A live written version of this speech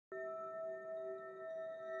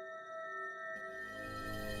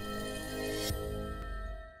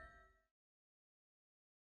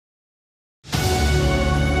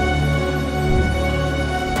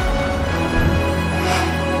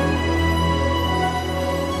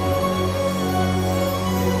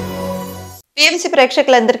PMC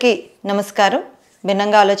ప్రేక్షకులందరికీ నమస్కారం.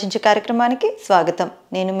 భిన్నంగా ఆలోచించే కార్యక్రమానికి స్వాగతం.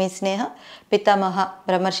 నేను మీ స్నేహ పితామహ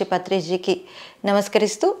బ్రహ్మర్షి పత్రిజీకి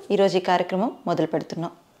నమస్కరిస్తూ ఈరోజు ఈ కార్యక్రమం మొదలు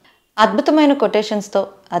పెడుతున్నాం. అద్భుతమైన కొటేషన్స్తో,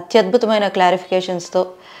 అత్యద్భుతమైన క్లారిఫికేషన్స్తో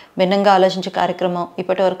భిన్నంగా ఆలోచించే కార్యక్రమం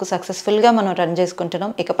ఇప్పటి వరకు సక్సెస్ఫుల్గా మనం రన్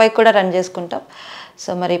చేసుకుంటున్నాం, ఇకపై కూడా రన్ చేసుకుంటాం. సో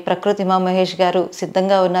మరి ప్రకృతి ఉమామహేష్ గారు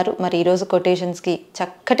సిద్ధంగా ఉన్నారు. మరి ఈరోజు కొటేషన్స్కి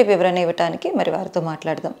చక్కటి వివరణ ఇవ్వడానికి మరి వారితో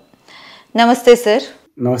మాట్లాడదాం. నమస్తే సార్.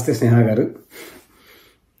 నమస్తే స్నేహ గారు,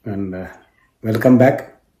 అండ్ వెల్కమ్ బ్యాక్.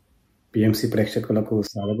 పిఎంసి ప్రేక్షకులకు,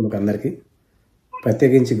 సాధకులకు అందరికీ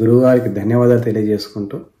ప్రత్యేకించి గురువు గారికి ధన్యవాదాలు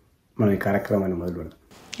తెలియజేసుకుంటూ మనం ఈ కార్యక్రమాన్ని మొదలు పెడదాం.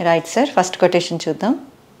 రైట్ సార్, ఫస్ట్ కొటేషన్ చూద్దాం.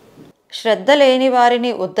 శ్రద్ధ లేని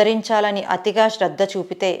వారిని ఉద్ధరించాలని అతిగా శ్రద్ధ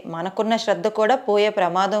చూపితే మనకున్న శ్రద్ధ కూడా పోయే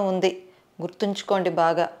ప్రమాదం ఉంది. గుర్తుంచుకోండి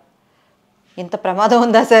బాగా. ఇంత ప్రమాదం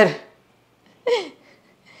ఉందా సార్?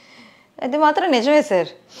 అది మాత్రం నిజమే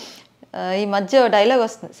సార్. ఈ మధ్య డైలాగ్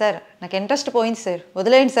వస్తుంది, సార్ నాకు ఇంట్రెస్ట్ పోయింది సార్,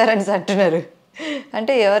 వదిలేయండి సార్ అని అంటున్నారు.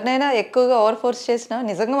 అంటే ఎవరినైనా ఎక్కువగా ఓవర్ ఫోర్స్ చేసినా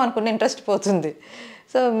నిజంగా మనకున్న ఇంట్రెస్ట్ పోతుంది.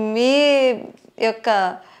 సో మీ యొక్క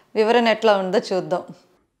వివరణ ఎట్లా ఉందో చూద్దాం.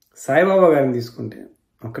 సాయిబాబా గారిని తీసుకుంటే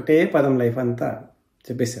ఒకటే పదం లైఫ్ అంతా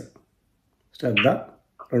చెప్పేశారు. శ్రద్ధ,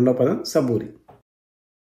 రెండో పదం సబూరి.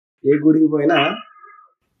 ఏ గుడికి పోయినా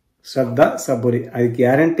శ్రద్ధ సబూరి అది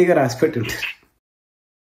గ్యారంటీగా రాసిపెట్టి ఉంటారు.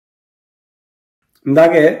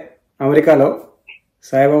 ఇందాకే అమెరికాలో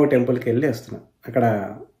సాయిబాబా టెంపుల్కి వెళ్ళి వస్తున్నాం. అక్కడ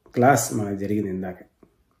క్లాస్ మనకు జరిగింది ఇందాకే,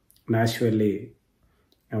 నాష్వెల్లి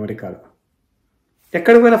అమెరికాలో.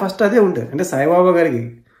 ఎక్కడికి పోయినా ఫస్ట్ అదే ఉంటుంది. అంటే సాయిబాబా గారికి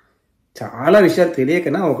చాలా విషయాలు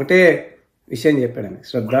తెలియకనా ఒకటే విషయం చెప్పాడని,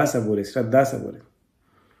 శ్రద్ధ సబూరి, శ్రద్ధ సబూరి.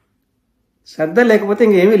 శ్రద్ధ లేకపోతే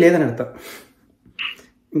ఇంకేమీ లేదని అర్థం.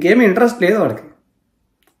 ఇంకేమీ ఇంట్రెస్ట్ లేదు వాడికి,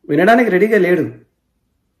 వినడానికి రెడీగా లేడు.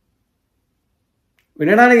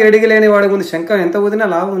 వినడానికి రెడీగా లేని వాడి ముందు శంఖం ఎంత ఊదినా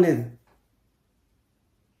లాభం లేదు.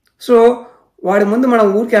 సో వాడి ముందు మనం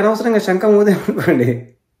ఊరికి అనవసరంగా శంఖం ఊదేమనుకోండి,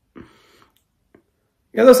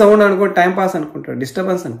 ఏదో సౌండ్ అనుకోండి, టైంపాస్ అనుకుంటాడు,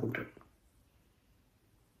 డిస్టర్బెన్స్ అనుకుంటాడు.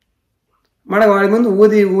 మనకు వాడి ముందు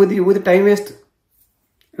ఊది ఊది ఊది టైం వేస్ట్.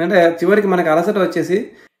 అంటే చివరికి మనకు అలసట వచ్చేసి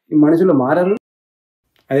ఈ మనుషులు మారరు.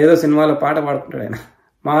 అదేదో సినిమాలో పాట పాడుకుంటాడు ఆయన,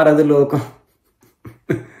 మారదు లోకం.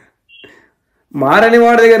 మారని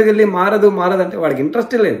వాడి దగ్గరికి వెళ్ళి మారదు మారదు అంటే వాడికి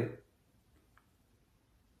ఇంట్రెస్టే లేదు.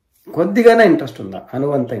 కొద్దిగానే ఇంట్రెస్ట్ ఉందా?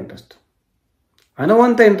 అనువంత ఇంట్రెస్ట్.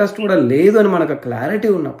 అనువంత ఇంట్రెస్ట్ కూడా లేదు అని మనకు క్లారిటీ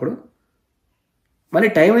ఉన్నప్పుడు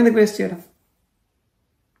మరి టైం ఎందుకు వేస్ట్ చేయడం?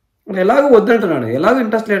 ఎలాగో వద్దంటున్నాడు, ఎలాగో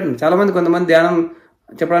ఇంట్రెస్ట్ లేదు. చాలామంది కొంతమంది ధ్యానం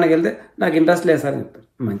చెప్పడానికి వెళ్తే నాకు ఇంట్రెస్ట్ లేదు సార్ అని చెప్తారు.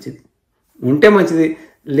 మంచిది, ఉంటే మంచిది,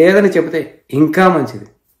 లేదని చెప్తే ఇంకా మంచిది,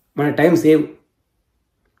 మన టైం సేవ్.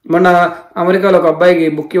 మొన్న అమెరికాలో ఒక అబ్బాయికి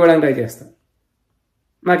బుక్ ఇవ్వడానికి ట్రై చేస్తాను.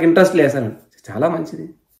 నాకు ఇంట్రెస్ట్ లేదు సార్, చాలా మంచిది.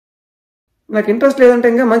 నాకు ఇంట్రెస్ట్ లేదంటే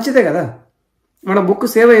ఇంకా మంచిదే కదా, మన బుక్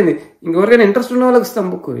సేవ్ అయింది. ఇంకెవరికైనా ఇంట్రెస్ట్ ఉన్న వాళ్ళకి ఇస్తాం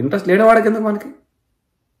బుక్, ఇంట్రెస్ట్ లేని వాడికి ఎందుకు మనకి?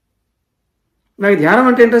 నాకు ధ్యానం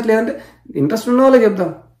అంటే ఇంట్రెస్ట్ లేదంటే ఇంట్రెస్ట్ ఉన్న వాళ్ళకి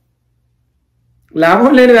చెప్దాం.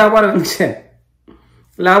 లాభం లేని వ్యాపారం నుంచే,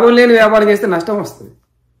 లాభం లేని వ్యాపారం చేస్తే నష్టం వస్తుంది.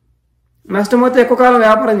 నష్టం వస్తే ఎక్కువ కాలం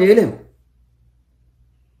వ్యాపారం చేయలేము.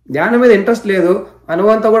 ధ్యానం మీద ఇంట్రెస్ట్ లేదు,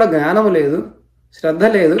 అనువంతా కూడా జ్ఞానం లేదు, శ్రద్ధ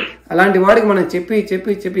లేదు. అలాంటి వాడికి మనం చెప్పి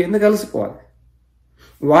చెప్పి చెప్పి ఎందుకు కలిసిపోవాలి?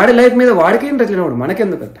 వాడి లైఫ్ మీద వాడికి ఇంట్రెస్ట్ లేనివాడు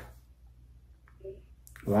మనకెందుకంట?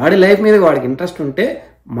 వాడి లైఫ్ మీద వాడికి ఇంట్రెస్ట్ ఉంటే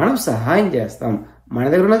మనం సహాయం చేస్తాం, మన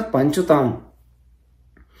దగ్గర ఉన్నది పంచుతాం.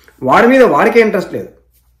 వాడి మీద వాడికే ఇంట్రెస్ట్ లేదు,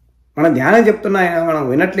 మనం ధ్యానం చెప్తున్నా మనం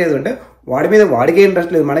వినట్లేదు అంటే వాడి మీద వాడికే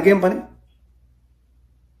ఇంట్రెస్ట్ లేదు, మనకేం పని?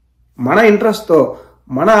 మన ఇంట్రెస్ట్తో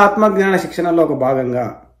మన ఆత్మజ్ఞాన శిక్షణలో ఒక భాగంగా,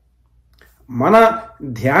 మన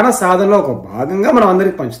ధ్యాన సాధనలో ఒక భాగంగా మనం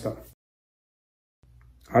అందరికి పంచుతాం.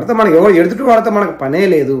 వాడితో మనకి ఎవరు ఎదుటి వాడితో మనకు పనే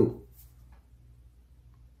లేదు.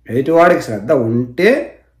 ఎదుటివాడికి శ్రద్ధ ఉంటే,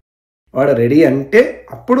 వాడు రెడీ అంటే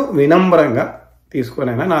అప్పుడు వినమ్రంగా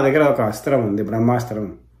తీసుకునైనా నా దగ్గర ఒక అస్త్రం ఉంది, బ్రహ్మాస్త్రం.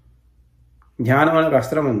 ధ్యానం అనే ఒక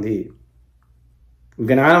అస్త్రం ఉంది,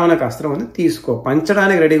 జ్ఞానం అనే ఒక అస్త్రం ఉంది, తీసుకో.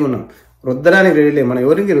 పంచడానికి రెడీగా ఉన్నాం, రుద్దడానికి రెడీ లేదు. మనం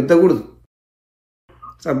ఎవరికి రుద్దకూడదు.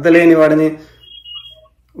 శ్రద్ధ లేని వాడిని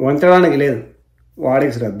వంచడానికి లేదు.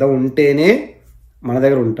 వాడికి శ్రద్ధ ఉంటేనే మన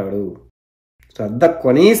దగ్గర ఉంటాడు. శ్రద్ధ,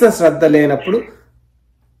 కనీస శ్రద్ధ లేనప్పుడు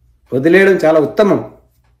వదిలేయడం చాలా ఉత్తమం.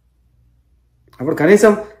 అప్పుడు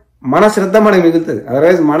కనీసం మన శ్రద్ధ మనకు మిగులుతుంది.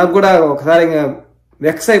 అదర్వైజ్ మనకు కూడా ఒకసారి ఇంకా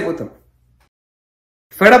వెక్స్ అయిపోతాం,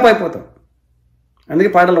 ఫెడప్ అయిపోతాం. అందుకే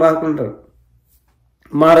పాటలు రాసుకుంటారు,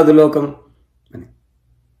 మారదు లోకం అని.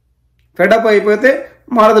 ఫెడప్ అయిపోతే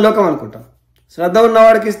మారదు లోకం అనుకుంటాం. శ్రద్ధ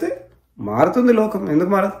ఉన్నవాడికి ఇస్తే మారుతుంది లోకం.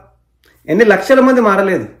 ఎందుకు మారదు? ఎన్ని లక్షల మంది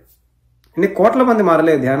మారలేదు, ఎన్ని కోట్ల మంది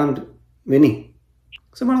మారలేదు ధ్యానం విని.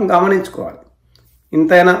 సో మనం గమనించుకోవాలి,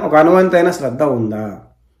 ఇంతైనా ఒక అనువంతైన శ్రద్ధ ఉందా?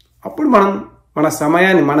 అప్పుడు మనం మన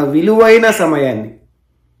సమయాన్ని, మన విలువైన సమయాన్ని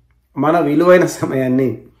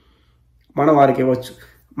మనం వారికి ఇవ్వచ్చు.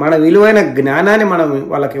 మన విలువైన జ్ఞానాన్ని మనం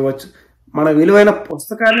వాళ్ళకి ఇవ్వచ్చు. మన విలువైన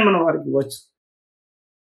పుస్తకాన్ని మనం వారికి ఇవ్వచ్చు.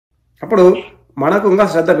 అప్పుడు మనకు ఇంకా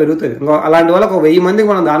శ్రద్ధ పెరుగుతుంది. ఇంకా అలాంటి వాళ్ళకు 1000 మందికి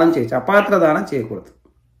మనం దానం చేయొచ్చు. అపాత్ర దానం చేయకూడదు.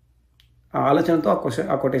 ఆ ఆలోచనతో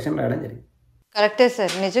ఆ కొటేషన్ రాయడం జరిగింది. కరెక్టే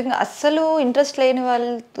సార్. నిజంగా అస్సలు ఇంట్రెస్ట్ లేని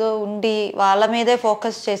వాళ్ళతో ఉండి వాళ్ళ మీదే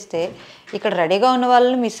ఫోకస్ చేస్తే ఇక్కడ రెడీగా ఉన్న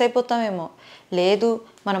వాళ్ళని మిస్ అయిపోతామేమో. లేదు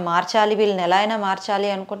మనం మార్చాలి, వీళ్ళని ఎలా అయినా మార్చాలి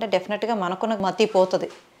అనుకుంటే డెఫినెట్గా మనకున్న మతి పోతుంది.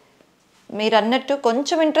 మీరు అన్నట్టు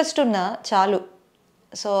కొంచెం ఇంట్రెస్ట్ ఉన్నా చాలు.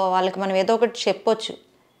 సో వాళ్ళకి మనం ఏదో ఒకటి చెప్పొచ్చు.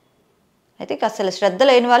 అయితే అసలు శ్రద్ధ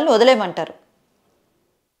లేని వాళ్ళని వదిలేయమంటారు.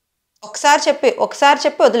 ఒకసారి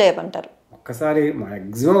చెప్పి వదిలేయమంటారు. ఒక్కసారి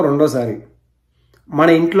మ్యాక్సిమం రెండోసారి మన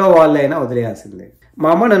ఇంట్లో వాళ్ళైనా వదిలేయాల్సిందే. మా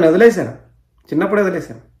అమ్మ నన్ను వదిలేశాను, చిన్నప్పుడే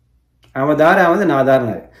వదిలేశాను. ఆమె దారి ఆమెది, నా దారి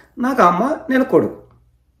నాది. నాకు అమ్మ, నేను కొడుకు,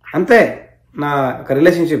 అంతే. నా ఒక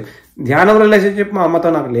రిలేషన్షిప్, ధ్యానం రిలేషన్షిప్ మా అమ్మతో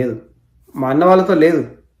నాకు లేదు, మా అన్న వాళ్ళతో లేదు.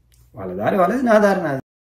 వాళ్ళ దారి వాళ్ళది, నా దారి నాది.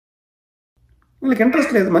 వీళ్ళకి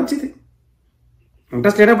ఇంట్రెస్ట్ లేదు, మంచిది.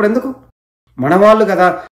 ఇంట్రెస్ట్ లేనప్పుడు ఎందుకు? మన వాళ్ళు కదా,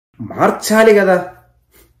 మార్చాలి కదా.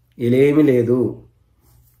 ఇదేమీ లేదు.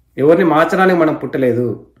 ఎవరిని మార్చడానికి మనం పుట్టలేదు.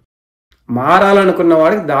 మారాలనుకున్న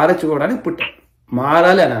వాడికి దారి చూపడానికి పుట్టాం.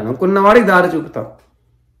 మారాలి అని అనుకున్న వాడికి దారి చూపుతాం.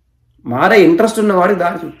 మారే ఇంట్రెస్ట్ ఉన్న వాడికి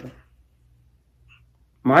దారి చూపుతాం.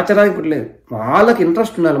 మార్చడానికి పుట్టలేదు. వాళ్ళకి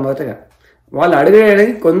ఇంట్రెస్ట్ ఉండాలి మొదటగా. వాళ్ళు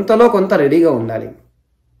అడిగేయడానికి కొంతలో కొంత రెడీగా ఉండాలి.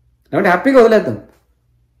 కాబట్టి హ్యాపీగా వదిలేద్దాం.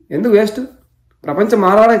 ఎందుకు వేస్ట్? ప్రపంచం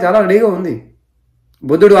మారడానికి చాలా రెడీగా ఉంది.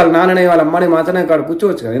 బుద్ధుడు వాళ్ళ నాన్నని వాళ్ళ అమ్మని మార్చడానికి కాడు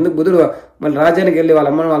కూర్చోవచ్చు కదా. ఎందుకు బుద్ధుడు మళ్ళీ రాజ్యానికి వెళ్ళి వాళ్ళ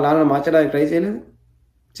అమ్మని వాళ్ళ నాన్నని మార్చడానికి ట్రై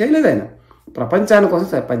చేయలేదు ఆయన. ప్రపంచాని కోసం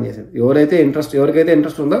పనిచేసేది. ఎవరికైతే ఇంట్రెస్ట్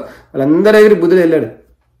ఉందో వాళ్ళందరి దగ్గరికి బుద్ధుడు వెళ్ళాడు.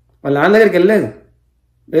 వాళ్ళ నాన్న దగ్గరికి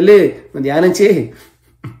వెళ్ళి ధ్యానం చేయి,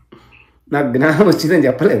 నాకు జ్ఞానం వచ్చిందని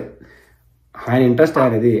చెప్పలేదు. ఆయన ఇంట్రెస్ట్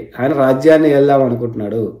ఆయనది. ఆయన రాజ్యాన్ని వెళ్దాం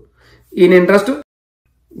అనుకుంటున్నాడు. ఈయన ఇంట్రెస్ట్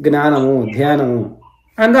జ్ఞానము, ధ్యానము.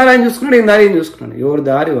 ఆయన దారి ఆయన చూసుకున్నాడు, ఈయన దారి ఈయన చూసుకున్నాడు. ఎవరి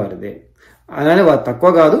దారి వారిదే. అలానే వారు తక్కువ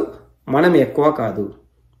కాదు, మనం ఎక్కువ కాదు.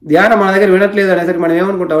 ధ్యానం మన దగ్గర వినట్లేదు అనేసరికి మనం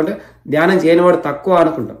ఏమనుకుంటామంటే ధ్యానం చేయనివాడు తక్కువ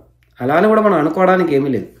అనుకుంటాం. అలానే కూడా మనం అనుకోవడానికి ఏమీ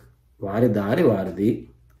లేదు. వారి దారి వారిది,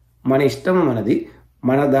 మన ఇష్టం మనది,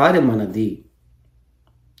 మన దారి మనది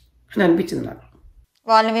అని అనిపించింది నాకు.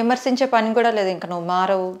 వాళ్ళని విమర్శించే పని కూడా లేదు. ఇంకా నువ్వు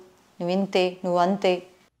మారవు, నువ్వు ఇంతే, నువ్వు అంతే.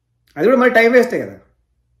 అది కూడా మన టైం వేస్టే కదా.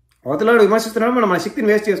 అవతలాడు విమర్శిస్తున్నాడు, మనం మన శక్తిని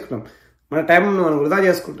వేస్ట్ చేసుకుంటాం. మన టైం మనం వృధా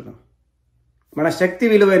చేసుకుంటున్నాం. మన శక్తి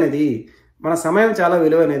విలువైనది, మన సమయం చాలా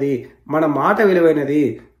విలువైనది, మన మాట విలువైనది,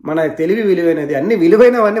 మన తెలివి విలువైనది. అన్ని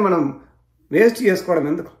విలువైనవన్నీ మనం వేస్ట్ చేసుకోవడం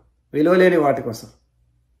ఎందుకు? విలువ లేని వాటి కోసం.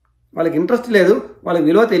 వాళ్ళకి ఇంట్రెస్ట్ లేదు, వాళ్ళకి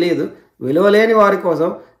విలువ తెలియదు. విలువ లేని వారి కోసం,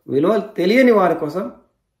 విలువ తెలియని వారి కోసం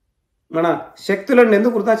మన శక్తులను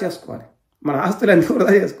ఎందుకు వృధా చేసుకోవాలి? మన ఆస్తులు ఎందుకు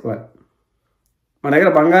వృధా చేసుకోవాలి? మన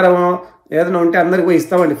దగ్గర బంగారం ఏదైనా ఉంటే అందరికి పోయి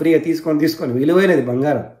ఇస్తామండి ఫ్రీగా, తీసుకొని. విలువైనది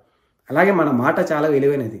బంగారం. అలాగే మన మాట చాలా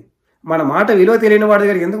విలువైనది. మన మాట విలువ తెలియని వాడి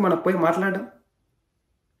దగ్గరికి ఎందుకు మనం పోయి మాట్లాడడం?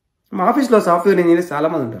 మా ఆఫీస్లో సాఫ్ట్వేర్ ఇంజనీర్స్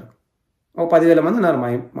చాలామంది ఉంటారు. ఒక 10,000 మంది ఉన్నారు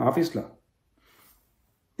మా ఆఫీస్లో.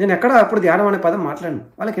 నేను ఎక్కడ అప్పుడు ధ్యానం అనే పదం మాట్లాడను.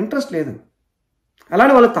 వాళ్ళకి ఇంట్రెస్ట్ లేదు.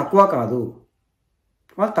 అలానే వాళ్ళు తక్కువ కాదు.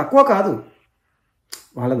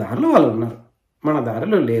 వాళ్ళ దారిలో వాళ్ళు ఉన్నారు, మన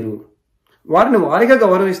దారిలో లేరు. వారిని వారిగా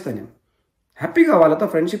గౌరవిస్తాను. నేను హ్యాపీగా వాళ్ళతో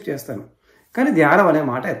ఫ్రెండ్షిప్ చేస్తాను. కానీ ధ్యానం అనే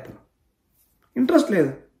మాట ఎత్తాను. ఇంట్రెస్ట్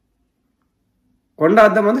లేదు. కొండ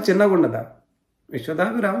అద్దం అందు చిన్నగా ఉండదా?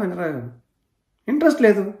 విశ్వదాభిరామ. ఇంట్రెస్ట్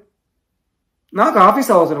లేదు. నాకు ఆఫీస్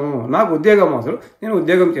అవసరము, నాకు ఉద్యోగం అవసరం, నేను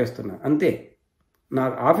ఉద్యోగం చేస్తున్నా అంతే.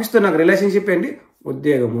 నాకు ఆఫీస్తో నాకు రిలేషన్షిప్ ఏంటి?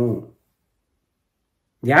 ఉద్యోగము.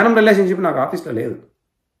 ధ్యానం రిలేషన్షిప్ నాకు ఆఫీస్లో లేదు.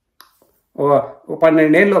 ఓ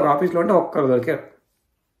 12 ఏళ్ళు ఒక ఆఫీస్లో ఉంటే ఒక్కరు దొరికారు.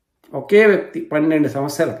 ఒకే వ్యక్తి 12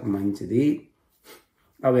 సంవత్సరాలకు. మంచిది.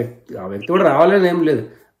 ఆ వ్యక్తి కూడా రావాలని ఏం లేదు,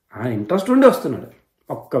 ఆ ఇంట్రెస్ట్ ఉండి వస్తున్నాడు.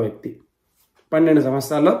 ఒక్క వ్యక్తి 12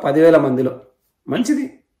 సంవత్సరాల్లో 10,000 మందిలో. మంచిది.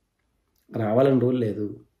 రావాలని రూల్ లేదు.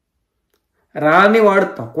 రాని వాడు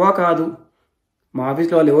తక్కువ కాదు. మా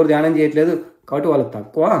ఆఫీస్లో వాళ్ళు ఎవరు ధ్యానం చేయట్లేదు కాబట్టి వాళ్ళు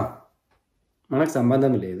తక్కువ, మనకు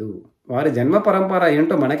సంబంధం లేదు. వారి జన్మ పరంపర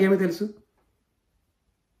ఏంటో మనకేమీ తెలుసు?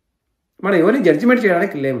 మనం ఎవరిని జడ్జిమెంట్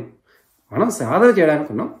చేయడానికి లేము. మనం సాధన చేయడానికి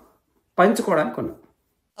ఉన్నాం, పంచుకోవడానికి ఉన్నాం.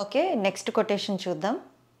 ఓకే, నెక్స్ట్ కొటేషన్ చూద్దాం.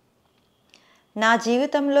 నా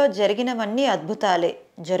జీవితంలో జరిగినవన్నీ అద్భుతాలే,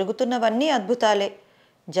 జరుగుతున్నవన్నీ అద్భుతాలే,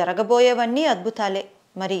 జరగబోయేవన్నీ అద్భుతాలే.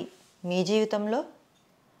 మరి మీ జీవితంలో?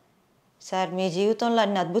 సార్, మీ జీవితంలో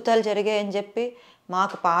అన్ని అద్భుతాలు జరిగాయని చెప్పి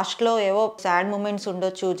మాకు పాస్ట్లో ఏవో సాడ్ మూమెంట్స్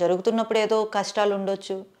ఉండొచ్చు, జరుగుతున్నప్పుడు ఏదో కష్టాలు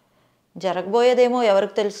ఉండొచ్చు, జరగబోయేదేమో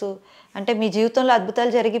ఎవరికి తెలుసు. అంటే మీ జీవితంలో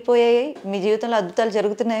అద్భుతాలు జరిగిపోయాయి, మీ జీవితంలో అద్భుతాలు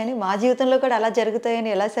జరుగుతున్నాయని, మా జీవితంలో కూడా అలా జరుగుతాయని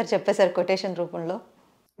ఎలా సార్ చెప్పేశారు కొటేషన్ రూపంలో?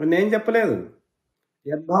 నేను చెప్పలేదు.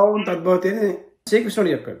 యద్భావం తద్భవతి అని శ్రీకృష్ణుడు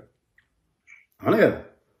చెప్పాడు. అవును కదా?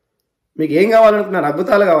 మీకు ఏం కావాలనుకున్నారు?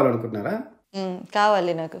 అద్భుతాలు కావాలనుకుంటున్నారా?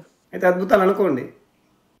 కావాలి నాకు. అయితే అద్భుతాలు అనుకోండి.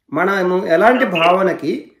 మనము ఎలాంటి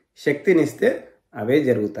భావనకి శక్తినిస్తే అవే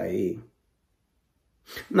జరుగుతాయి.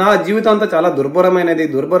 నా జీవితం అంతా చాలా దుర్భరమైనది,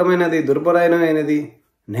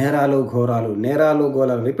 నేరాలు ఘోరాలు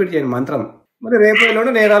రిపీట్ చేయని మంత్రం. మరి రేపు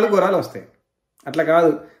ఎల్లుండి నేరాలు ఘోరాలు వస్తాయి. అట్లా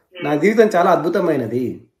కాదు, నా జీవితం చాలా అద్భుతమైనది.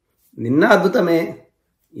 నిన్న అద్భుతమే,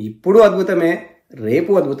 ఇప్పుడు అద్భుతమే,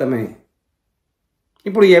 రేపు అద్భుతమే.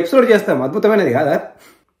 ఇప్పుడు ఈ ఎపిసోడ్ చేస్తాం, అద్భుతమైనది కాదా?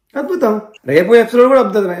 అద్భుతం. రేపు ఎపిసోడ్ కూడా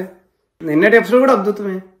అద్భుతమే, నిన్నటి ఎపిసోడ్ కూడా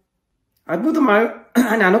అద్భుతమే. అద్భుతం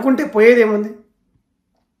అని అనుకుంటే పోయేది ఏముంది?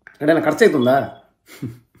 అంటే నా ఖర్చు అవుతుందా?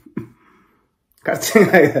 ఖర్చు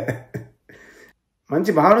కదా.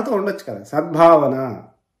 మంచి భావనతో ఉండొచ్చు కదా.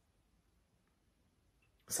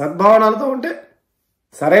 సద్భావనలతో ఉంటే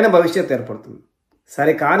సరైన భవిష్యత్తు ఏర్పడుతుంది.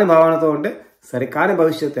 సరికాని భావనతో ఉంటే సరికాని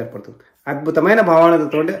భవిష్యత్తు ఏర్పడుతుంది. అద్భుతమైన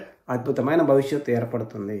భావనతో ఉంటే అద్భుతమైన భవిష్యత్తు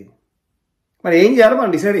ఏర్పడుతుంది. మరి ఏం చేయాలో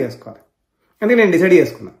మనం డిసైడ్ చేసుకోవాలి. అందుకే నేను డిసైడ్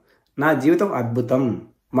చేసుకున్నా, నా జీవితం అద్భుతం,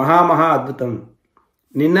 మహా అద్భుతం.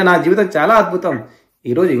 నిన్న నా జీవితం చాలా అద్భుతం,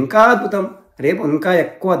 ఈరోజు ఇంకా అద్భుతం, రేపు ఇంకా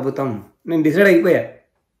ఎక్కువ అద్భుతం. నేను డిసైడ్ అయిపోయా,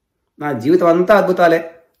 నా జీవితం అంతా అద్భుతాలే.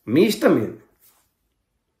 మీ ఇష్టం మీరు,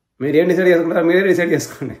 మీరేం డిసైడ్ చేసుకుంటారో మీరే డిసైడ్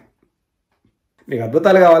చేసుకోండి. మీకు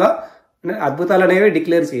అద్భుతాలు కావాలా? అద్భుతాలు అనేవి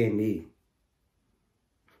డిక్లేర్ చేయండి.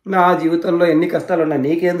 నా జీవితంలో ఎన్ని కష్టాలు ఉన్నాయి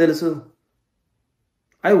నీకేం తెలుసు?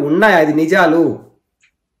 అవి ఉన్నాయి, అది నిజాలు.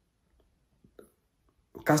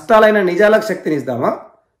 కష్టాలైన నిజాలకు శక్తినిద్దామా,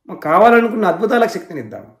 మాకు కావాలనుకున్న అద్భుతాలకు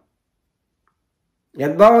శక్తినిద్దామా?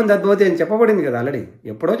 యద్భావం తద్భవతి అని చెప్పబడింది కదా, ఆల్రెడీ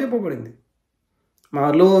ఎప్పుడో చెప్పబడింది.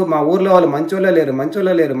 మా ఊర్లో వాళ్ళు మంచోళ్ళే లేరు.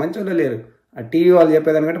 ఆ టీవీ వాళ్ళు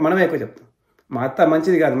చెప్పేదానికంటే మనమే ఎక్కువ చెప్తాం. మా అత్త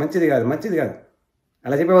మంచిది కాదు.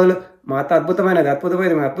 అలా చెప్పే వాళ్ళు మా అత్త అద్భుతమైన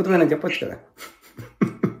చెప్పొచ్చు కదా.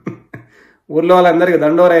 ఊర్లో వాళ్ళందరికీ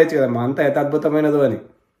దండోరా వేయచ్చు కదా, మా అంత ఎంత అద్భుతమైనదో అని.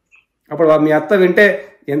 అప్పుడు మీ అత్త వింటే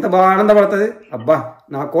ఎంత బాగా ఆనందపడుతుంది. అబ్బా,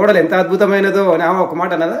 నా కోడలు ఎంత అద్భుతమైనదో అని ఆమె ఒక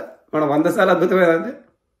మాట అన్నదా? మనం 100 సార్లు అద్భుతమైనదంటే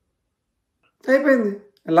అయిపోయింది.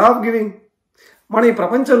 Law of giving. మనం ఈ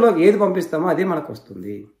ప్రపంచంలో ఏది పంపిస్తామో అదే మనకు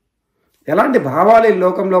వస్తుంది. ఎలాంటి భావాలు ఈ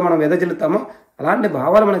లోకంలో మనం వెదజల్లుతామో అలాంటి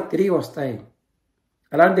భావాలు మనకు తిరిగి వస్తాయి.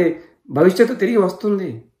 అలాంటి భవిష్యత్తు తిరిగి వస్తుంది.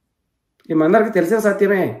 ఇది మనందరికీ తెలిసిన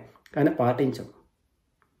సత్యమే, కానీ పాటించం.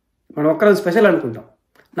 మనం ఒక్కరు స్పెషల్ అనుకుంటాం.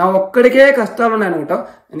 నా ఒక్కడికే కష్టాలు ఉన్నాయి అనుకుంటాం.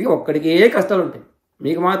 అందుకే ఒక్కడికే కష్టాలు ఉంటాయి,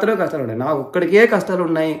 మీకు మాత్రమే కష్టాలు ఉన్నాయి. నాకు ఒక్కడికే కష్టాలు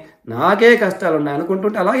ఉన్నాయి, నాకే కష్టాలు ఉన్నాయి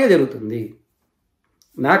అనుకుంటుంటే అలాగే జరుగుతుంది.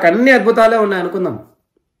 నాకు అన్ని అద్భుతాలే ఉన్నాయి అనుకుందాం,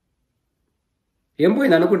 ఏం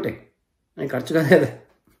పోయింది అనుకుంటే? నేను ఖర్చు కాదు.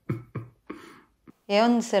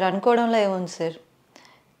 ఏముంది సార్, అనుకోవడంలో ఏముంది సార్?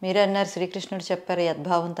 మీరే అన్నారు, శ్రీకృష్ణుడు చెప్పారు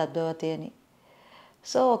యద్భావం తద్భవతి అని.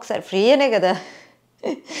 సో ఒకసారి ఫ్రీ అనే కదా,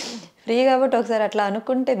 ఫ్రీ కాబట్టి ఒకసారి అట్లా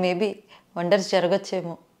అనుకుంటే మేబీ వండర్స్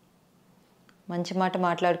జరగచ్చేమో. మంచి మాట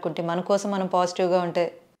మాట్లాడుకుంటే, మన కోసం మనం పాజిటివ్గా ఉంటే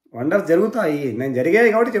వండర్స్ జరుగుతాయి. నేను జరిగాయి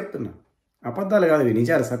కాబట్టి చెప్తున్నా, అబద్ధాలు కాదు, ఇవి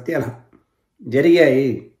నిజాలు, సత్యాలు జరిగాయి.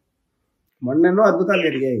 మొన్నెన్నో అద్భుతాలు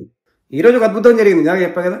జరిగాయి. ఈరోజు ఒక అద్భుతం జరిగింది, నిజంగా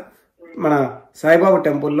చెప్పా కదా. మన సాయిబాబా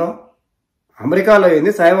టెంపుల్లో, అమెరికాలో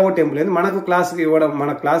ఏంది సాయిబాబా టెంపుల్ ఏంది, మనకు క్లాస్కి ఇవ్వడం,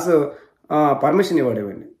 మన క్లాసు పర్మిషన్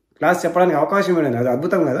ఇవ్వడం, క్లాస్ చెప్పడానికి అవకాశం ఇవ్వడం, అది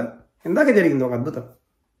అద్భుతం కదా. ఇందాక జరిగింది ఒక అద్భుతం.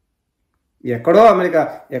 ఎక్కడో అమెరికా,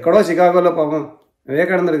 ఎక్కడో చికాగోలో పాపం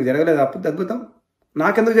వివేకానందరికి జరగలేదు అద్భుతం.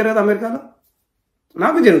 నాకెందుకు జరగదు? అమెరికాలో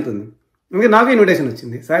నాకు జరుగుతుంది. ఇంకా నాకు ఇన్విటేషన్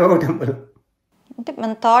వచ్చింది సాయిబాబా టెంపుల్. అంటే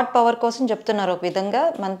మన థాట్ పవర్ కోసం చెప్తున్నారు. ఒక విధంగా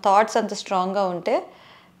మన థాట్స్ అంత స్ట్రాంగ్గా ఉంటే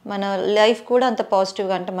మన లైఫ్ కూడా అంత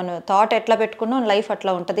పాజిటివ్గా, అంటే మన థాట్ ఎట్లా పెట్టుకున్నాం లైఫ్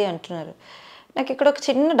అట్లా ఉంటుంది అంటున్నారు. నాకు ఇక్కడ ఒక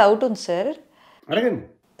చిన్న డౌట్ ఉంది సార్. అడగండి.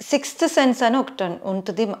 6th సెన్స్ అని ఒకటి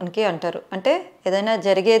ఉంటుంది మనకి అంటారు, అంటే ఏదైనా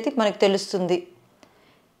జరిగేది మనకు తెలుస్తుంది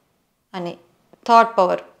అని. థాట్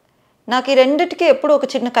పవర్, నాకు ఈ రెండిటికి ఎప్పుడు ఒక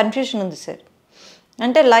చిన్న కన్ఫ్యూషన్ ఉంది సార్.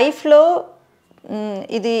 అంటే లైఫ్లో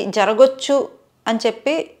ఇది జరగచ్చు అని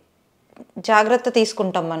చెప్పి జాగ్రత్త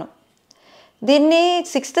తీసుకుంటాం మనం. దీన్ని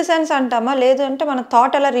 6th సెన్స్ అంటామా, లేదు అంటే మన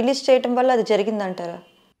థాట్ అలా రిలీజ్ చేయటం వల్ల అది జరిగిందంటారా?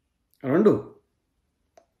 రెండు.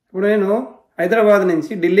 ఇప్పుడు నేను హైదరాబాద్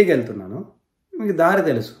నుంచి ఢిల్లీకి వెళ్తున్నాను, మీకు దారి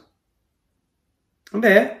తెలుసు.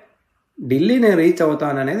 అంటే ఢిల్లీ నేను రీచ్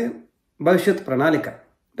అవుతాను అనేది భవిష్యత్ ప్రణాళిక,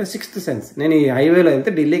 అంటే 6th సెన్స్. నేను ఈ హైవేలో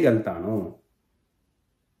వెళ్తే ఢిల్లీకి వెళ్తాను,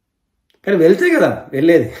 కానీ వెళ్తే కదా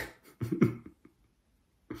వెళ్ళేది.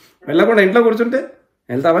 వెళ్ళకుండా ఇంట్లో కూర్చుంటే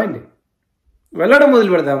వెళ్తామా ఏంటి? వెళ్ళడం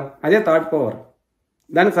మొదలు పెడదాం, అదే థాట్ పవర్.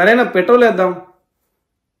 దానికి సరైన పెట్రోల్ వేద్దాం.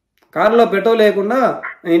 కారులో పెట్రోల్ లేకుండా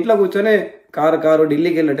నేను ఇంట్లో కూర్చొని కారు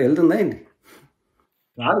ఢిల్లీకి వెళ్ళినట్టు వెళ్తుందా ఏంటి?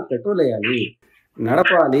 కారు పెట్రోల్ వేయాలి,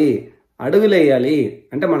 నడపాలి, అడుగులు వేయాలి.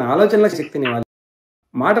 అంటే మన ఆలోచనలకు శక్తిని ఇవ్వాలి,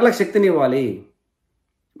 మాటలకు శక్తిని ఇవ్వాలి.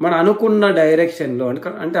 మనం అనుకున్న డైరెక్షన్లో,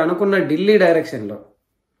 అంటే అనుకున్న ఢిల్లీ డైరెక్షన్లో.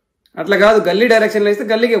 అట్లా కాదు, గల్లీ డైరెక్షన్లో వేస్తే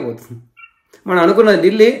గల్లీకే పోతుంది. మనం అనుకున్న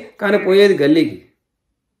ఢిల్లీ కానీ పోయేది గల్లీకి.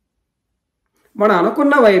 మనం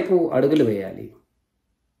అనుకున్న వైపు అడుగులు వేయాలి.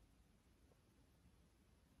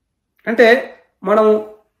 అంటే మనం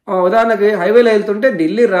ఉదాహరణకి హైవేలో వెళ్తుంటే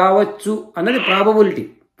ఢిల్లీ రావచ్చు అన్నది ప్రాబబిలిటీ,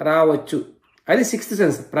 రావచ్చు. అది సిక్స్త్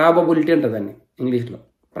సెన్స్, ప్రాబబిలిటీ అంటుంది దాన్ని ఇంగ్లీష్లో,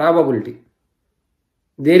 probability.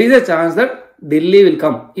 There is a chance that Delhi will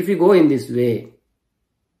come if you go in this way.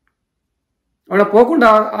 మనం పోకుండా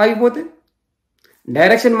ఆగిపోతే,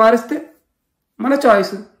 డైరెక్షన్ మారిస్తే మన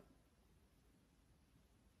చాయిస్,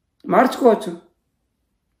 మార్చుకోవచ్చు.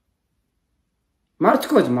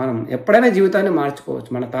 మనం ఎప్పుడైనా జీవితాన్ని మార్చుకోవచ్చు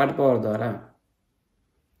మన థాట్ పవర్ ద్వారా.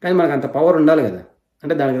 కానీ మనకు అంత పవర్ ఉండాలి కదా,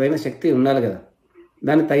 అంటే దానికి తగిన శక్తి ఉండాలి కదా,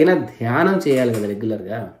 దానికి తగిన ధ్యానం చేయాలి కదా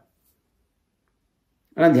రెగ్యులర్గా.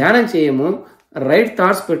 అలా ధ్యానం చేయము, రైట్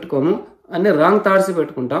థాట్స్ పెట్టుకోము, అన్ని రాంగ్ థాట్స్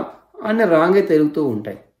పెట్టుకుంటాం, అన్ని రాంగే తిరుగుతూ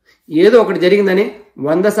ఉంటాయి. ఏదో ఒకటి జరిగిందని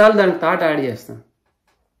 100 సార్లు దానికి థాట్ యాడ్ చేస్తాం.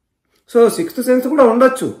 సో సిక్స్త్ సెన్స్ కూడా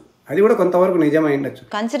ఉండొచ్చు, అది కూడా కొంతవరకు నిజమై ఉండొచ్చు.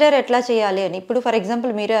 కన్సిడర్ ఎట్లా చేయాలి అని. ఇప్పుడు ఫర్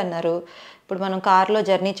ఎగ్జాంపుల్ మీరే అన్నారు, ఇప్పుడు మనం కార్లో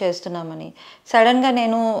జర్నీ చేస్తున్నామని, సడన్గా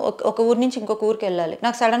నేను ఒక ఊరు నుంచి ఇంకొక ఊరికి వెళ్ళాలి,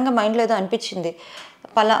 నాకు సడన్గా మైండ్లో ఏదో అనిపించింది,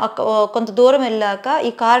 కొంత దూరం వెళ్ళాక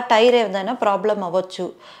ఈ కార్ టైర్ ఏదైనా ప్రాబ్లం అవ్వచ్చు,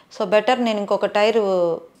 సో బెటర్ నేను ఇంకొక టైర్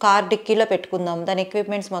కార్ డిక్కీలో పెట్టుకుందాం, దాని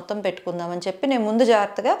ఎక్విప్మెంట్స్ మొత్తం పెట్టుకుందాం అని చెప్పి నేను ముందు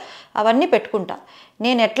జాగ్రత్తగా అవన్నీ పెట్టుకుంటా.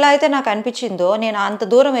 నేను ఎట్లా అయితే నాకు అనిపించిందో, నేను అంత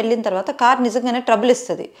దూరం వెళ్ళిన తర్వాత కార్ నిజంగానే ట్రబుల్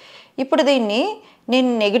ఇస్తుంది. ఇప్పుడు దీన్ని నేను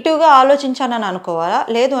నెగిటివ్గా ఆలోచించానని అనుకోవాలా,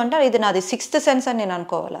 లేదు అంటే ఇది నాది సిక్స్త్ సెన్స్ అని నేను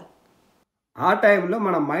అనుకోవాలా? ఆ టైంలో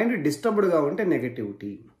మన మైండ్ డిస్టర్బ్డ్గా ఉంటే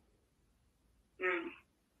నెగటివిటీ,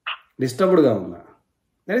 డిస్టర్బ్డ్గా ఉందా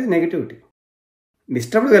దట్ ఈస్ నెగటివిటీ.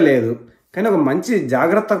 డిస్టర్బ్డ్గా లేదు కానీ ఒక మంచి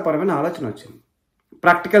జాగ్రత్తపరమైన ఆలోచన వచ్చింది,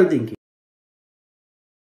 practical thinking.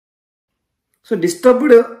 So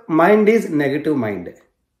disturbed mind is negative mind.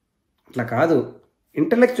 అట్లా కాదు,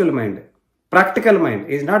 intellectual mind, practical mind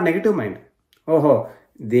is not negative mind. ఓహో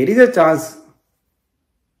దేర్ ఈజ్ అ ఛాన్స్,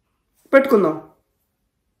 పెట్టుకుందాం.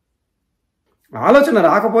 ఆలోచన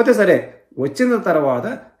రాకపోతే సరే, వచ్చిన తర్వాత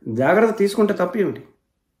జాగ్రత్త తీసుకుంటే తప్పు ఏమిటి?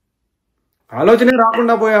 ఆలోచనే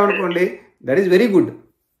రాకుండా పోయామనుకోండి, దట్ ఈస్ వెరీ గుడ్.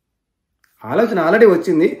 ఆలోచన ఆల్రెడీ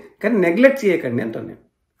వచ్చింది కానీ నెగ్లెక్ట్ చేయకండి అంటాను నేను.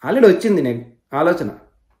 ఆల్రెడీ వచ్చింది ఆలోచన,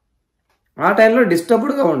 ఆ టైంలో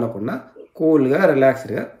డిస్టర్బ్డ్గా ఉండకుండా కూల్గా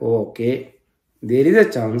రిలాక్స్డ్గా okay there is a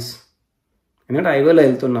chance, ఎందుకంటే హైవేలో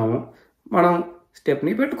వెళ్తున్నాము, మనం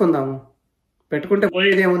స్టెప్ని పెట్టుకుందాము. పెట్టుకుంటే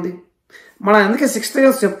పోయేది ఏముంది? మనం అందుకే సిక్స్త్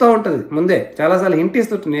ఇయర్స్ చెప్తూ ఉంటుంది ముందే, చాలాసార్లు హింట్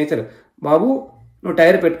ఇస్తుంటుంది నేచర్, బాబు నువ్వు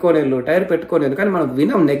టైర్ పెట్టుకోలేదు, కానీ మనం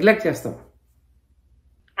వినం, నెగ్లెక్ట్ చేస్తాం.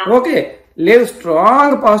 ఓకే లేదు,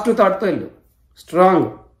 స్ట్రాంగ్ పాజిటివ్ థాట్తో వెళ్ళు, స్ట్రాంగ్.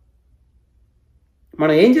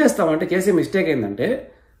 మనం ఏం చేస్తామంటే చేసే మిస్టేక్ ఏంటంటే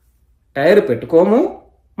టైర్ పెట్టుకోము,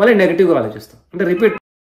 మళ్ళీ నెగిటివ్గా ఆలోచిస్తాం. అంటే రిపీట్,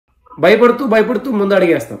 భయపడుతూ ముందు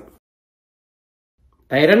అడిగేస్తాం.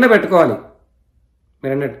 టైర్ అన్నా పెట్టుకోవాలి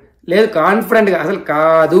మీరు అన్నట్టు, లేదు కాన్ఫిడెంట్గా అసలు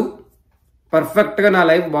కాదు, పర్ఫెక్ట్గా నా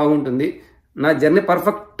లైఫ్ బాగుంటుంది, నా జర్నీ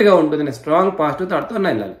పర్ఫెక్ట్గా ఉంటుంది, నేను స్ట్రాంగ్ పాజిటివ్ థాట్తో నా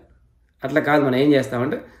వెళ్ళాలి. అట్లా కాదు, మనం ఏం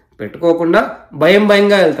చేస్తామంటే పెట్టుకోకుండా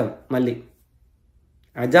భయంగా వెళ్తాం. మళ్ళీ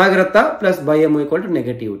అజాగ్రత్త ప్లస్ భయం ఈక్వల్ టు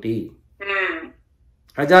నెగటివిటీ,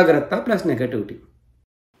 అజాగ్రత్త ప్లస్ నెగటివిటీ.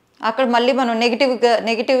 అక్కడ మళ్ళీ మనం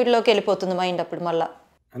నెగిటివ్లోకి వెళ్ళిపోతుంది మైండ్ అప్పుడు మళ్ళీ.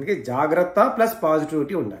 అందుకే జాగ్రత్త ప్లస్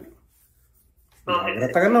పాజిటివిటీ ఉండాలి.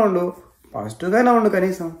 జాగ్రత్తగానే ఉండు, పాజిటివ్గానే ఉండు,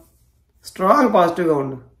 కనీసం స్ట్రాంగ్ పాజిటివ్గా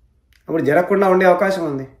ఉండు, అప్పుడు జరగకుండా ఉండే అవకాశం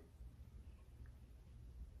ఉంది,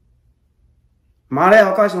 మారే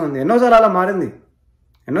అవకాశం ఉంది. ఎన్నోసార్లు అలా మారింది,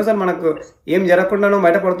 ఎన్నోసార్లు మనకు ఏం జరగకుండానో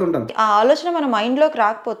బయటపడుతుంటాం. ఆ ఆలోచన మన మైండ్లోకి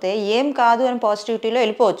రాకపోతే ఏం కాదు అని పాజిటివిటీలో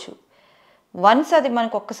వెళ్ళిపోవచ్చు. వన్స్ అది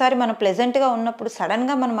మనకు ఒక్కసారి మనం ప్లెజెంట్గా ఉన్నప్పుడు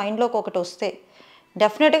సడన్గా మన మైండ్లోకి ఒకటి వస్తే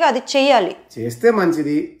డెఫినెట్గా అది చేయాలి, చేస్తే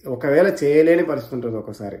మంచిది. ఒకవేళ చేయలేని పరిస్థితి ఉంటుంది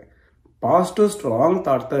ఒకసారి, పాజిటివ్ స్ట్రాంగ్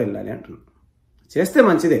థాట్తో వెళ్ళాలి అంటున్నాను. చేస్తే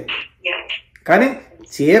మంచిదే కానీ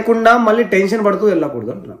చేయకుండా మళ్ళీ టెన్షన్ పడుతూ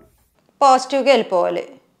వెళ్ళకూడదు అంటున్నాను. పాజిటివ్గా వెళ్ళిపోవాలి.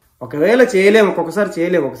 ఒకవేళ చేయలేము, ఒక్కొక్కసారి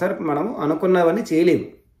చేయలేము, ఒకసారి మనం అనుకున్నవన్నీ చేయలేము,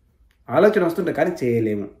 ఆలోచన వస్తుంటే కానీ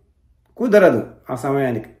చేయలేము, కుదరదు ఆ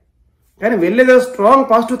సమయానికి. కానీ వెళ్ళేదో స్ట్రాంగ్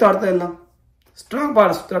పాజిటివ్ థాట్తో వెళ్దాం, స్ట్రాంగ్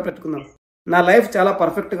పాజిటివ్ థాట్ పెట్టుకుందాం. నా లైఫ్ చాలా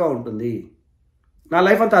పర్ఫెక్ట్గా ఉంటుంది, నా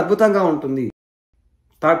లైఫ్ అంతా అద్భుతంగా ఉంటుంది.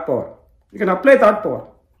 థాట్ పవర్, ఇక అప్లై థాట్ పవర్.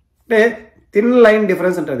 అంటే థిన్ లైన్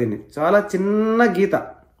డిఫరెన్స్ ఉంటుంది, దీన్ని చాలా చిన్న గీత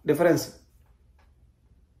డిఫరెన్స్,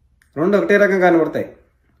 రెండు ఒకటే రకంగా కనబడతాయి.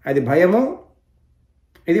 అది భయము,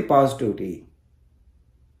 ఇది పాజిటివిటీ.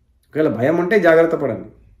 ఒకవేళ భయం ఉంటే జాగ్రత్త పడండి,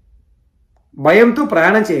 భయంతో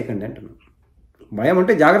ప్రయాణం చేయకండి అంటున్నాను. భయం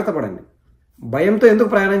ఉంటే జాగ్రత్త పడండి, భయంతో ఎందుకు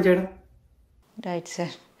ప్రయాణం చేయడం? Right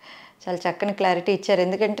sir. చాలా చక్కని క్లారిటీ ఇచ్చారు.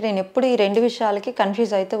 ఎందుకంటే నేను ఎప్పుడు ఈ 2 విషయాలకి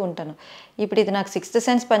కన్ఫ్యూజ్ అవుతూ ఉంటాను. ఇప్పుడు ఇది నాకు 6th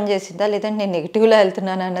సెన్స్ పనిచేసిందా, లేదంటే నేను నెగిటివ్లో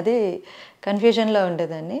వెళ్తున్నాను అన్నది కన్ఫ్యూజన్లో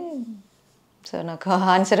ఉండేదాన్ని. సో నాకు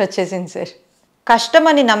ఆన్సర్ వచ్చేసింది సార్. కష్టం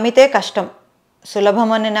అని నమ్మితే కష్టం,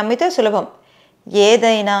 సులభం అని నమ్మితే సులభం.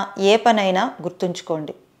 ఏదైనా ఏ పనైనా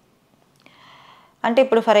గుర్తుంచుకోండి. అంటే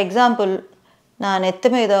ఇప్పుడు ఫర్ ఎగ్జాంపుల్ నా నెత్తి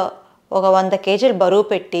మీద ఒక 100 kg బరువు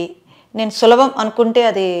పెట్టి నేను సులభం అనుకుంటే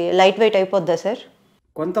అది లైట్ వెయిట్ అయిపోద్దా సార్?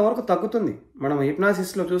 కొంతవరకు తగ్గుతుంది. మనం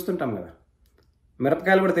హిప్నాసిస్లో చూస్తుంటాం కదా,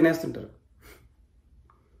 మిరపకాయలు కూడా తినేస్తుంటారు.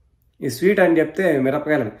 ఈ స్వీట్ అని చెప్తే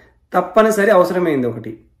మిరపకాయలని తప్పనిసరి అవసరమైంది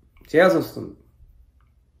ఒకటి చేయాల్సి వస్తుంది.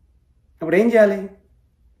 అప్పుడు ఏం చేయాలి?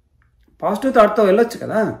 పాజిటివ్ థాట్తో వెళ్ళొచ్చు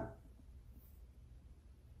కదా.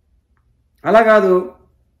 అలా కాదు,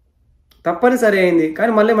 తప్పనిసరి అయింది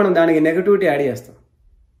కానీ మళ్ళీ మనం దానికి నెగటివిటీ యాడ్ చేస్తాం.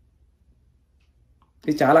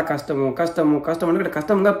 ఇది చాలా కష్టము కష్టము కష్టం అంటే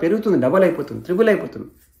కష్టంగా పెరుగుతుంది, డబల్ అయిపోతుంది, ట్రిపుల్ అయిపోతుంది.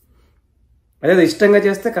 అదే ఇష్టంగా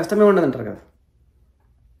చేస్తే కష్టమే ఉండదు అంటారు కదా.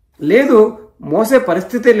 లేదు, మోసే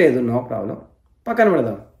పరిస్థితే లేదు, నో ప్రాబ్లం, పక్కన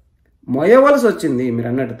పెడదాం. మోయవలసి వచ్చింది మీరు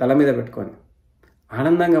అన్నట్టు తల మీద పెట్టుకొని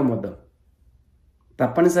ఆనందంగా మోద్దాం.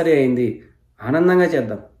 తప్పనిసరి అయింది, ఆనందంగా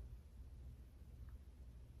చేద్దాం.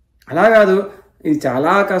 అలా కాదు, ఇది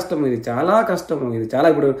చాలా కష్టము, ఇది చాలా కష్టము, ఇది చాలా,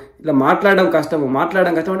 ఇప్పుడు ఇట్లా మాట్లాడడం కష్టము,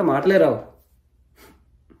 మాట్లాడడం కష్టం అంటే మాటలే రావు.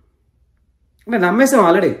 అంటే నమ్మేసాం,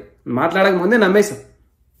 ఆల్రెడీ మాట్లాడక ముందే నమ్మేసాం,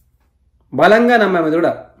 బలంగా నమ్మాము. ఇది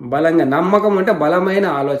కూడా బలంగా, నమ్మకం అంటే బలమైన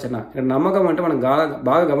ఆలోచన. ఇక్కడ నమ్మకం అంటే మనం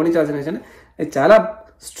బాగా గమనించాల్సిన విషయం, ఇది చాలా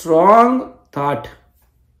స్ట్రాంగ్ థాట్.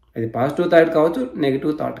 అది పాజిటివ్ థాట్ కావచ్చు,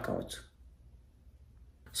 నెగిటివ్ థాట్ కావచ్చు.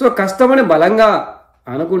 సో కష్టమని బలంగా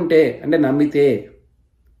అనుకుంటే అంటే నమ్మితే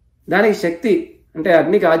దానికి శక్తి, అంటే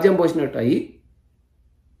అగ్నికి ఆజ్యం పోసినట్టు అయ్యి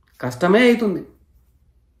కష్టమే అవుతుంది.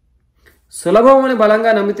 సులభం అని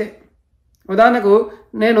బలంగా నమ్మితే, ఉదాహరణకు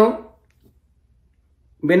నేను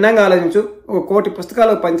భిన్నంగా ఆలోచించు 1 కోటి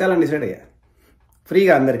పుస్తకాలు పంచాలని డిసైడ్ అయ్యా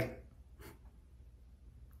ఫ్రీగా అందరికీ.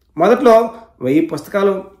 మొదట్లో 1000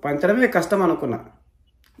 పుస్తకాలు పంచడమే కష్టం అనుకున్నా.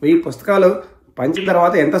 1000 పుస్తకాలు పంచిన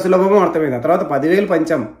తర్వాత ఎంత సులభమో అర్థమైంది. ఆ తర్వాత 10,000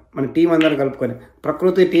 పంచాం మన టీం అందరం కలుపుకొని,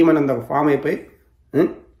 ప్రకృతి టీం అనేది ఒక ఫామ్ అయిపోయి.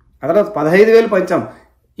 ఆ తర్వాత 15,000 పంచాం.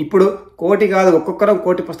 ఇప్పుడు 1 కోటి కాదు, ఒక్కొక్కరం 1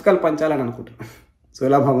 కోటి పుస్తకాలు పంచాలని అనుకుంటున్నాం.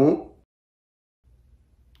 సులభం.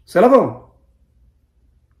 1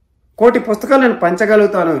 కోటి పుస్తకాలు నేను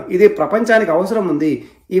పంచగలుగుతాను, ఇది ప్రపంచానికి అవసరం ఉంది,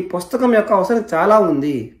 ఈ పుస్తకం యొక్క అవసరం చాలా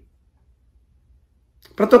ఉంది,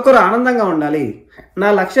 ప్రతి ఒక్కరు ఆనందంగా ఉండాలి. నా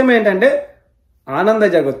లక్ష్యం ఏంటంటే ఆనంద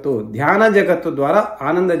జగత్తు, ధ్యాన జగత్తు ద్వారా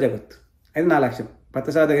ఆనంద జగత్తు, అది నా లక్ష్యం.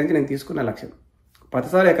 ప్రతిసారి దగ్గర నుంచి నేను తీసుకున్న లక్ష్యం.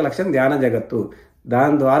 ప్రతిసారి యొక్క లక్ష్యం ధ్యాన జగత్తు,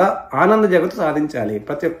 దాని ద్వారా ఆనంద జగత్తు సాధించాలి,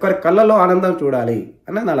 ప్రతి ఒక్కరి కళ్ళలో ఆనందం చూడాలి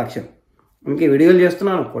అన్నది నా లక్ష్యం. ఇంకే వీడియోలు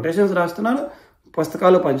చేస్తున్నాను, కొటేషన్స్ రాస్తున్నాను,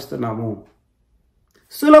 పుస్తకాలు పంచుతున్నాము.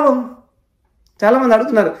 సులభం. చాలామంది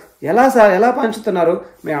అడుగుతున్నారు, ఎలా పంచుతున్నారు,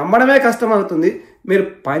 మేము అమ్మడమే కష్టం అవుతుంది, మీరు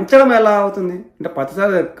పంచడం ఎలా అవుతుంది అంటే,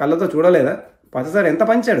 ప్రతిసారి కళ్ళతో చూడలేదా? ప్రతిసారి ఎంత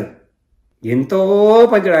పంచాడు? ఎంతో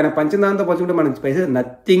పంచాడు. ఆయన పంచిన దాంతో పంచుకుంటే మనం పైసే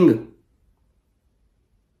నథింగ్.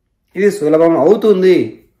 ఇది సులభం అవుతుంది.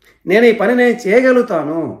 నేను ఈ పని నేను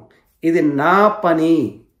చేయగలుగుతాను, ఇది నా పని,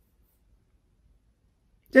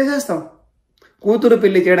 చేసేస్తాం. కూతురు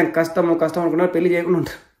పెళ్లి చేయడం కష్టము అనుకున్నారు, పెళ్లి చేయకుండా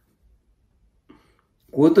ఉంటారు.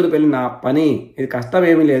 కూతురు పెళ్లి నా పని, ఇది కష్టం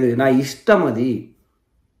ఏమీ లేదు, నా ఇష్టం, అది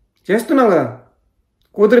చేస్తున్నాం కదా.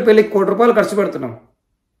 కూతురు పెళ్లికి 1 కోటి రూపాయలు ఖర్చు పెడుతున్నాం.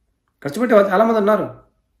 ఖర్చు పెట్టే వాళ్ళు చాలామంది ఉన్నారు.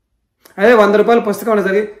 అదే 100 రూపాయల పుస్తకం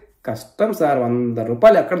అనేసరికి కష్టం సార్, 100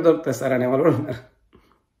 రూపాయలు ఎక్కడ దొరుకుతాయి సార్ అనేవాళ్ళు కూడా ఉన్నారు.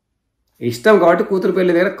 ఇష్టం కాబట్టి కూతురు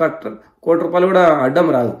పెళ్లి దగ్గర 1 కోటి రూపాయలు కూడా అడ్డం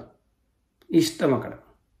రాదు. ఇష్టం,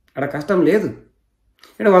 అక్కడ కష్టం లేదు.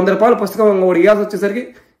 ఇక్కడ 100 రూపాయల పుస్తకం ఒకటి ఇవ్వాల్సి వచ్చేసరికి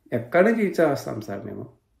ఎక్కడి నుంచి ఇచ్చేస్తాం సార్, మేము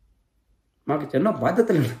మాకు చిన్న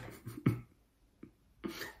బాధ్యతలు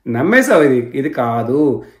నమ్మేసావు. ఇది కాదు,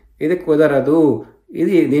 ఇది కుదరదు,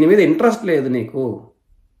 దీని మీద ఇంట్రెస్ట్ లేదు నీకు.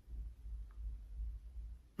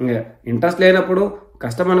 ఇంట్రెస్ట్ లేనప్పుడు,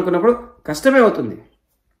 కష్టం అనుకున్నప్పుడు కష్టమే అవుతుంది.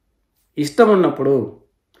 ఇష్టం ఉన్నప్పుడు,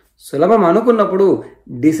 సులభం అనుకున్నప్పుడు,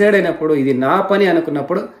 డిసైడ్ అయినప్పుడు, ఇది నా పని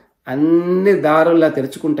అనుకున్నప్పుడు అన్ని దారుల్లా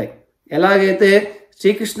తెరుచుకుంటాయి. ఎలాగైతే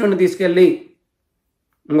శ్రీకృష్ణుని తీసుకెళ్ళి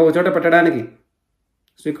ఇంకొక చోట పెట్టడానికి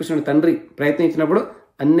శ్రీకృష్ణుడి తండ్రి ప్రయత్నించినప్పుడు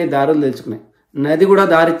అన్ని దారులు తెలుసుకున్నాయి. నది కూడా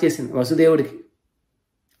దారిచ్చేసింది వసుదేవుడికి.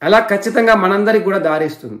 అలా ఖచ్చితంగా మనందరికి కూడా దారి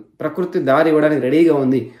ఇస్తుంది. ప్రకృతి దారి ఇవ్వడానికి రెడీగా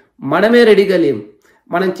ఉంది, మనమే రెడీగా లేము.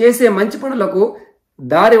 మనం చేసే మంచి పనులకు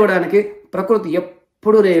దారి ఇవ్వడానికి ప్రకృతి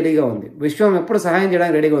ఎప్పుడు రెడీగా ఉంది, విశ్వం ఎప్పుడు సహాయం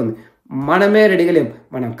చేయడానికి రెడీగా ఉంది. మనమే రెడీగా లేము.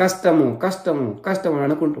 మనం కష్టము అని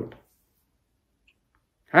అనుకుంటూ ఉంటాం.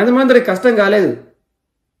 అంతమందికి కష్టం కాలేదు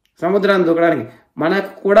సముద్రాన్ని దూకడానికి,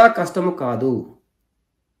 మనకు కూడా కష్టము కాదు.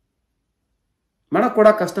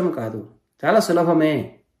 చాలా సులభమే.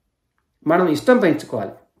 మనం ఇష్టం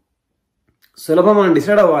పెంచుకోవాలి. సులభం అని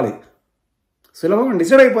డిసైడ్ అవ్వాలి. సులభం అని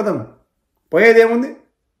డిసైడ్ అయిపోతాం, పోయేది ఏముంది?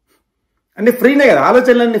 అన్నీ ఫ్రీనే కదా,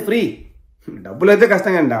 ఆలోచనలన్నీ ఫ్రీ. డబ్బులు అయితే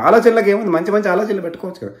కష్టంగా అండి, ఆలోచనలకు ఏముంది? మంచి మంచి ఆలోచనలు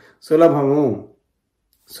పెట్టుకోవచ్చు కదా.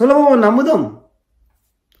 సులభము నమ్ముదాం.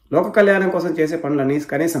 లోక కళ్యాణం కోసం చేసే పనులని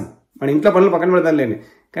కనీసం మన ఇంట్లో పనులు పక్కన పెడతాం లేని,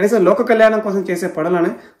 కనీసం లోక కళ్యాణం కోసం చేసే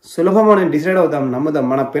పనులని సులభము అని డిసైడ్ అవుదాం, నమ్ముదాం.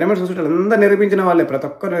 మన పిరమిడ్ సొసైటీలు అందరూ నిరూపించిన వాళ్ళే, ప్రతి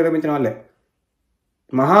ఒక్కరు నిరూపించిన వాళ్ళే.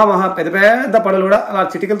 మహా పెద్ద పెద్ద పనులు కూడా అలా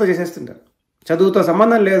చిటికలతో చేసేస్తుంటారు. చదువుతో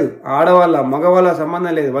సంబంధం లేదు, ఆడవాళ్ళ మగవాళ్ళ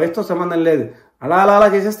సంబంధం లేదు, వయసుతో సంబంధం లేదు, అలా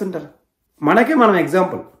చేసేస్తుంటారు. మనం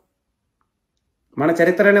ఎగ్జాంపుల్. మన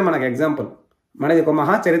చరిత్రనే మనకు ఎగ్జాంపుల్. మనది ఒక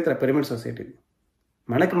మహా చరిత్ర పిరమిడ్ సొసైటీ,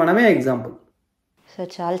 మనమే ఎగ్జాంపుల్. సో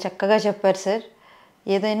చాలా చక్కగా చెప్పారు సార్.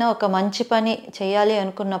 ఏదైనా ఒక మంచి పని చేయాలి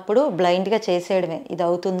అనుకున్నప్పుడు బ్లైండ్గా చేసేయడమే, ఇది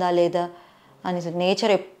అవుతుందా లేదా అని.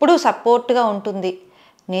 నేచర్ ఎప్పుడూ సపోర్ట్గా ఉంటుంది,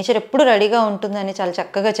 నేచర్ ఎప్పుడు రెడీగా ఉంటుంది అని చాలా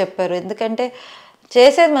చక్కగా చెప్పారు. ఎందుకంటే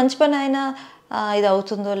చేసేది మంచి పని అయినా ఇది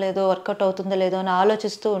అవుతుందో లేదో, వర్కౌట్ అవుతుందో లేదో అని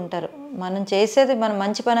ఆలోచిస్తూ ఉంటారు. మనం చేసేది మన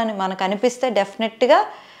మంచి పని అని మనకు అనిపిస్తే డెఫినెట్గా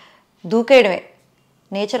దూకేయడమే.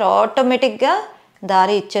 నేచర్ ఆటోమేటిక్గా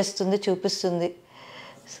దారి ఇచ్చేస్తుంది, చూపిస్తుంది.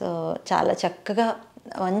 సో చాలా చక్కగా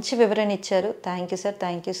మంచి వివరణ ఇచ్చారు. Thank you sir,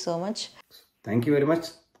 thank you so much. Thank you very much.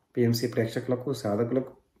 PMC ప్రేక్షకులకు,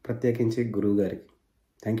 సాధకులకు, ప్రత్యేకించి గురువు గారికి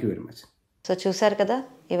thank you very much. So చూశారు కదా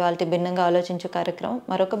ఇవాళ భిన్నంగా ఆలోచించు కార్యక్రమం.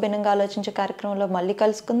 మరొక భిన్నంగా ఆలోచించు కార్యక్రమంలో మళ్ళీ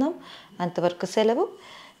కలుసుకుందాం. అంతవరకు సెలవు,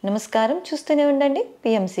 నమస్కారం. చూస్తూనే ఉండండి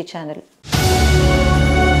పిఎంసి ఛానల్.